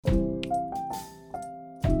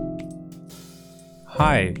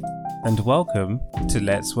Hi, and welcome to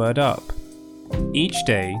Let's Word Up. Each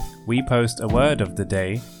day, we post a word of the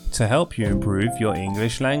day to help you improve your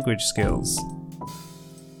English language skills.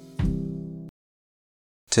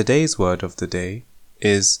 Today's word of the day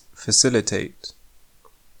is facilitate.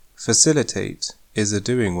 Facilitate is a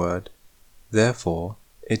doing word, therefore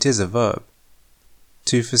it is a verb.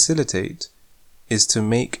 To facilitate is to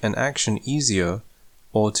make an action easier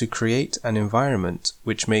or to create an environment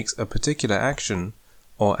which makes a particular action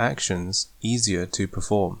or actions easier to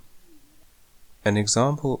perform. An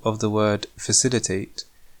example of the word facilitate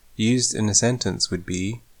used in a sentence would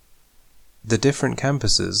be: the different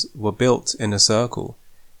campuses were built in a circle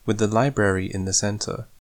with the library in the center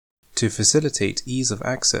to facilitate ease of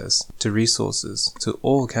access to resources to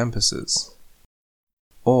all campuses.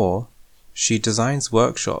 Or, she designs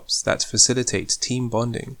workshops that facilitate team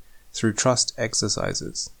bonding through trust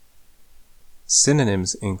exercises.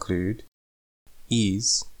 Synonyms include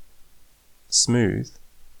ease, smooth,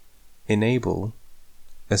 enable,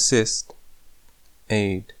 assist,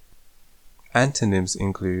 aid. Antonyms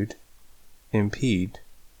include impede,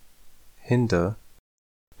 hinder,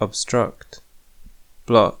 obstruct,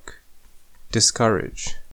 block,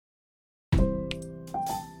 discourage.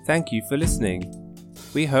 Thank you for listening.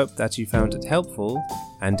 We hope that you found it helpful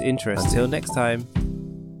and interesting. Until next time.